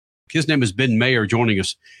His name is Ben Maier, joining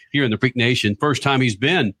us here in the Freak Nation. First time he's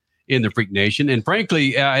been in the Freak Nation. And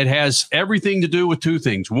frankly, it has everything to do with two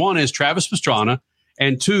things. One is Travis Pastrana,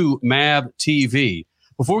 and two, MAVTV.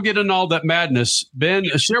 Before we get into all that madness, Ben,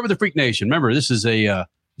 share with the Freak Nation. Remember, this is a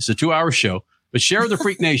 2-hour show, but share with the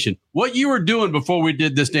Freak Nation what you were doing before we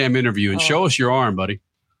did this damn interview, and show us your arm, buddy.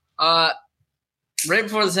 Right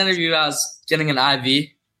before this interview, I was getting an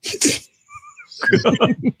IV.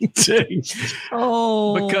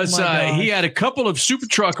 Because he had a couple of super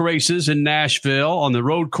truck races in Nashville on the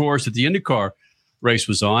road course that the IndyCar race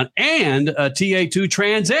was on, and a TA2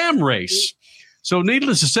 Trans Am race. So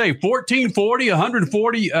needless to say, 1440,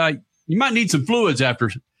 140, you might need some fluids after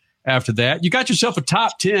that. You got yourself a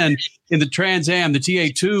top 10 in the Trans Am, the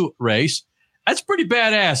TA2 race. That's pretty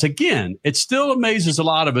badass. Again, it still amazes a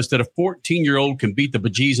lot of us that a 14-year-old can beat the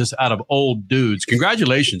bejesus out of old dudes.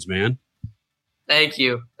 Congratulations, man. Thank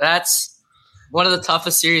you. That's one of the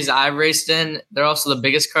toughest series I've raced in. They're also the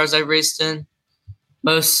biggest cars I've raced in.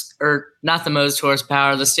 Not the most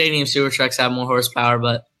horsepower. The stadium super trucks have more horsepower,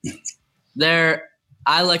 but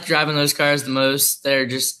I like driving those cars the most. They're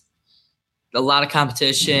just a lot of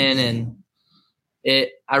competition, and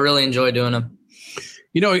I really enjoy doing them.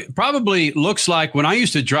 You know, it probably looks like when I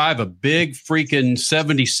used to drive a big freaking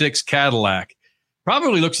 76 Cadillac,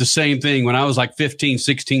 probably looks the same thing when I was like 15,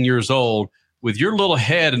 16 years old with your little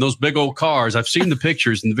head and those big old cars. I've seen the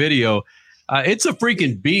pictures and the video. It's a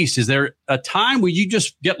freaking beast. Is there a time where you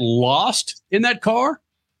just get lost in that car?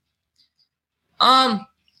 Not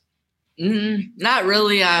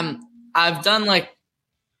really. I've done like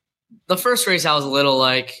the first race I was a little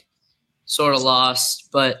like sort of lost,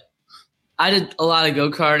 but I did a lot of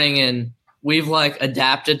go-karting, and we've like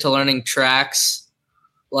adapted to learning tracks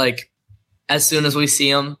like as soon as we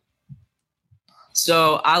see them.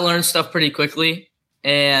 So I learned stuff pretty quickly.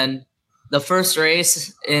 And the first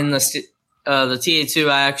race in the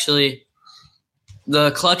TA2,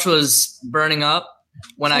 the clutch was burning up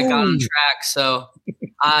when I got on track. So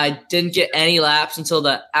I didn't get any laps until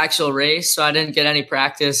the actual race. So I didn't get any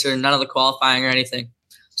practice or none of the qualifying or anything.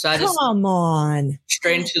 So I just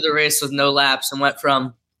straight into the race with no laps and went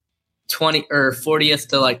from 20 or 40th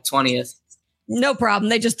to like 20th. No problem.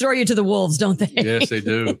 They just throw you to the wolves, don't they? Yes, they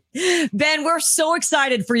do. Ben, we're so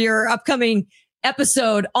excited for your upcoming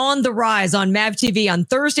episode on The Rise on MAVTV on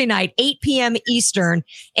Thursday night, 8 p.m. Eastern.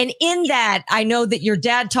 And in that, I know that your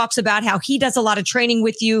dad talks about how he does a lot of training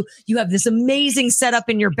with you. You have this amazing setup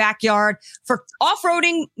in your backyard for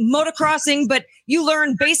off-roading, motocrossing, but you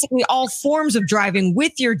learn basically all forms of driving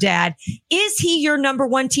with your dad. Is he your number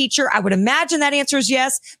one teacher? I would imagine that answer is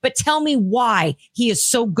yes, but tell me why he is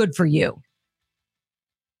so good for you.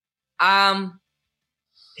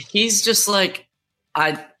 He's just like,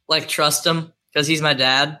 I like trust him because he's my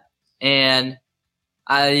dad, and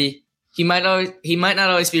he might not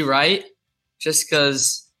always be right just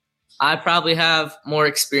because I probably have more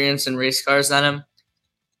experience in race cars than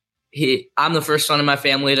him. I'm the first one in my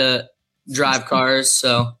family to drive cars,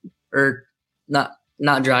 or not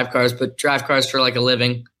drive cars, but drive cars for like a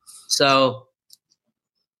living. So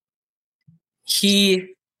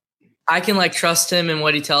I can like trust him in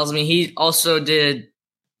what he tells me. He also did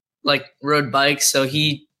like rode bikes, so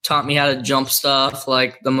he taught me how to jump stuff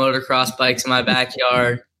like the motocross bikes in my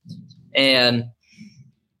backyard. And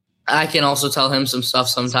I can also tell him some stuff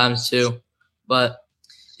sometimes too. But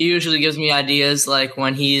he usually gives me ideas like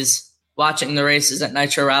when he's watching the races at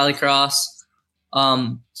Nitro Rallycross.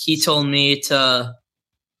 He told me to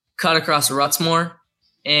cut across the ruts more,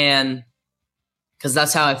 and because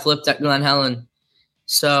that's how I flipped at Glen Helen.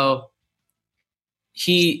 So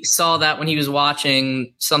he saw that when he was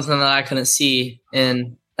watching something that I couldn't see,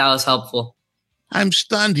 and that was helpful. I'm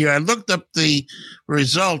stunned here. I looked up the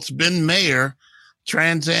results. Ben Maier,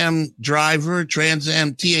 Trans Am driver, Trans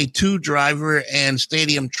Am TA2 driver, and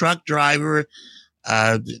stadium truck driver,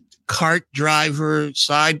 kart driver,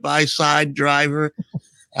 side-by-side driver.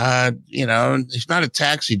 He's not a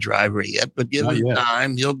taxi driver yet, but give him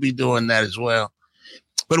time. He'll be doing that as well.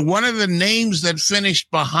 But one of the names that finished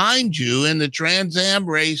behind you in the Trans Am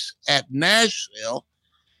race at Nashville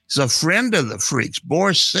is a friend of the Freaks.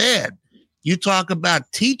 Boris said, you talk about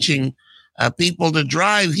teaching people to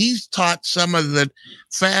drive. He's taught some of the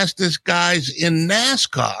fastest guys in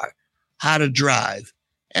NASCAR how to drive.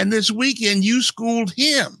 And this weekend you schooled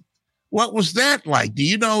him. What was that like? Do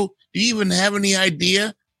you even have any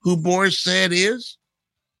idea who Boris said is?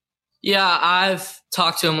 Yeah, I've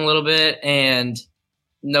talked to him a little bit and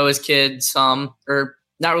know his kid some, or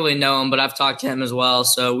not really know him, but I've talked to him as well.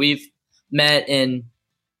 So we've met, and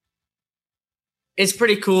it's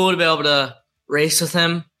pretty cool to be able to race with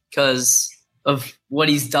him because of what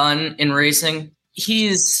he's done in racing.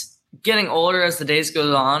 He's getting older as the days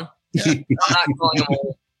goes on. I'm not calling him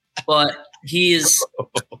old, but he is.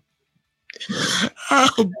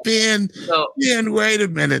 Oh, Ben, wait a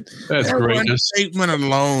minute. That's that great. One statement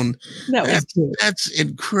alone, that's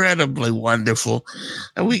incredibly wonderful.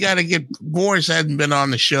 And we got to get, Boris hadn't been on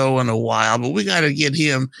the show in a while, but we got to get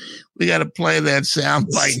him. We got to play that sound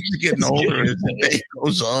bite. He's getting older as the day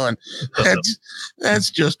goes on. That's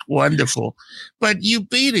just wonderful. But you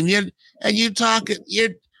beat him.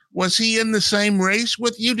 Was he in the same race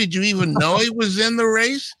with you? Did you even know he was in the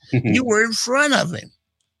race? You were in front of him.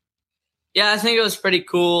 Yeah, I think it was pretty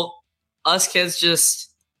cool. Us kids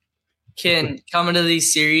just can come into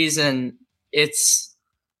these series and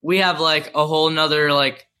we have like a whole nother,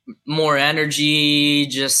 like more energy,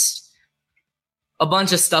 just a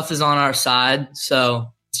bunch of stuff is on our side.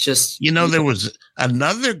 So it's just, there was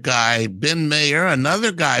another guy, Ben Maier,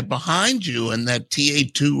 another guy behind you in that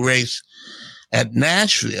TA2 race at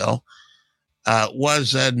Nashville,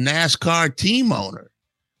 was a NASCAR team owner.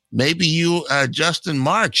 Maybe you, Justin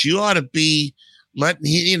Marks, you ought to be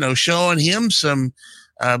showing him some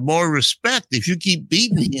more respect. If you keep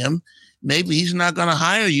beating him, maybe he's not going to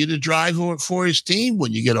hire you to drive for his team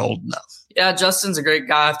when you get old enough. Yeah, Justin's a great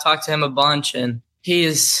guy. I've talked to him a bunch, and he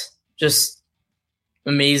is just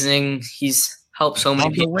amazing. He's helped so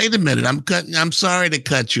many people. Wait a minute. I'm sorry to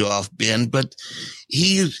cut you off, Ben, but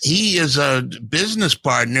he is a business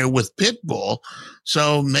partner with Pitbull.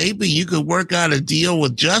 So maybe you could work out a deal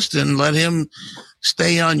with Justin, let him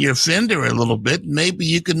stay on your fender a little bit. Maybe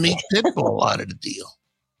you could meet Pitbull out of the deal.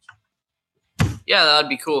 Yeah, that would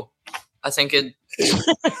be cool. I think it'd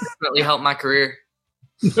definitely help my career.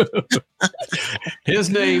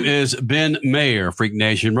 His name is Ben Maier, Freak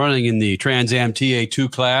Nation, running in the Trans Am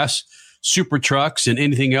TA2 class, super trucks, and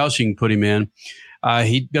anything else you can put him in.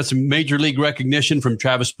 He got some major league recognition from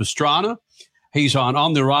Travis Pastrana. He's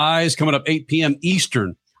on the Rise, coming up 8 p.m.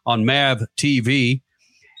 Eastern on MAVTV.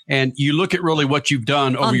 And you look at really what you've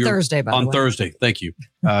done over Thursday, by the way. Thursday. Thank you.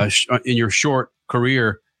 In your short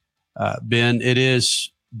career, Ben, it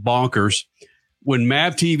is bonkers. When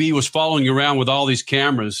MAVTV was following you around with all these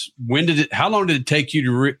cameras, how long did it take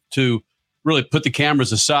you to really put the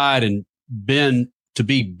cameras aside and Ben to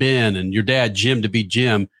be Ben and your dad Jim to be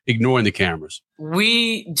Jim, ignoring the cameras?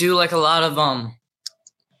 We do like a lot of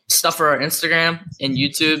stuff for our Instagram and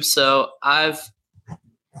YouTube. So I've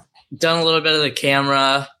done a little bit of the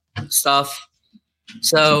camera stuff.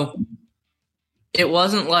 So it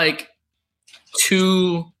wasn't like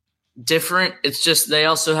too different. It's just they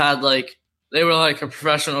also had they were like a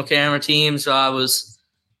professional camera team. So it was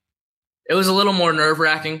a little more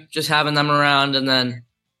nerve-wracking just having them around. And then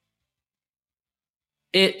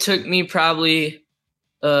it took me probably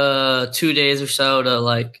 2 days or so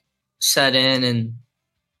to set in and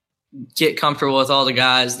get comfortable with all the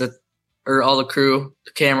guys all the crew,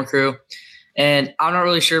 the camera crew. And I'm not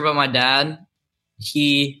really sure about my dad.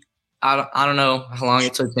 I don't know how long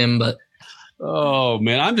it took him, but. Oh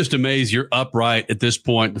man, I'm just amazed you're upright at this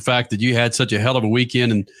point. The fact that you had such a hell of a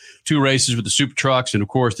weekend and 2 races with the super trucks and of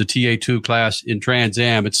course the TA2 class in Trans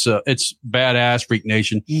Am. It's badass, Freak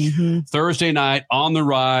Nation. Mm-hmm. Thursday night on the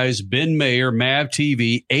Rise, Ben Maier,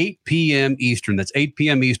 MAVTV, 8 p.m. Eastern. That's 8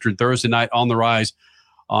 p.m. Eastern, Thursday night on the Rise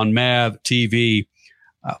on MAVTV.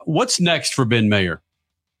 What's next for Ben Maier?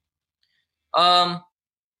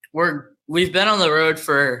 We've been on the road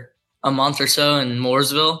for a month or so in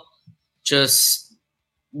Mooresville, just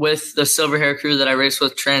with the silver hair crew that I raced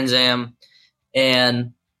with Trans Am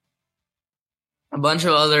and a bunch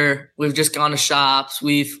of we've just gone to shops.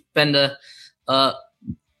 We've been to a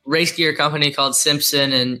race gear company called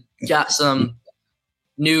Simpson and got some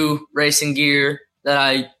new racing gear that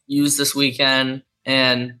I used this weekend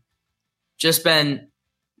and just been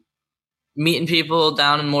meeting people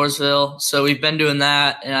down in Mooresville. So we've been doing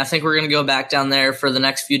that. And I think we're going to go back down there for the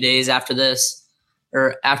next few days after this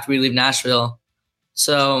or after we leave Nashville.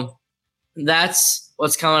 So that's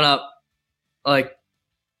what's coming up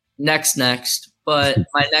next. But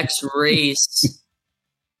my next race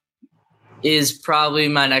is probably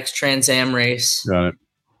my next Trans Am race. Got it.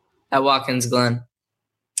 At Watkins Glen.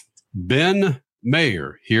 Ben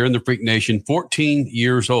Maier here in the Freak Nation, 14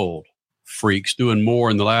 years old. Freaks doing more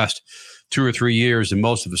in the last 2 or 3 years than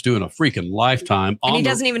most of us do in a freaking lifetime. And he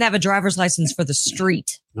doesn't even have a driver's license for the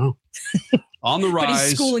street. No. On the Rise. But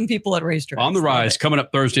he's schooling people at racetracks. On the Rise, coming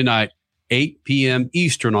up Thursday night, 8 p.m.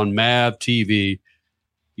 Eastern on MAVTV.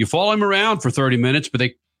 You follow him around for 30 minutes, but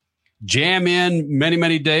they jam in many,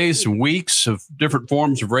 many days and weeks of different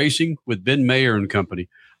forms of racing with Ben Maier and company.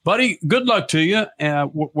 Buddy, good luck to you.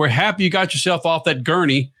 We're happy you got yourself off that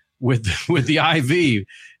gurney with the IV.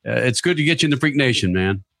 It's good to get you in the Freak Nation,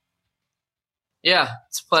 man. Yeah,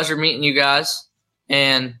 it's a pleasure meeting you guys,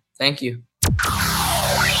 and thank you.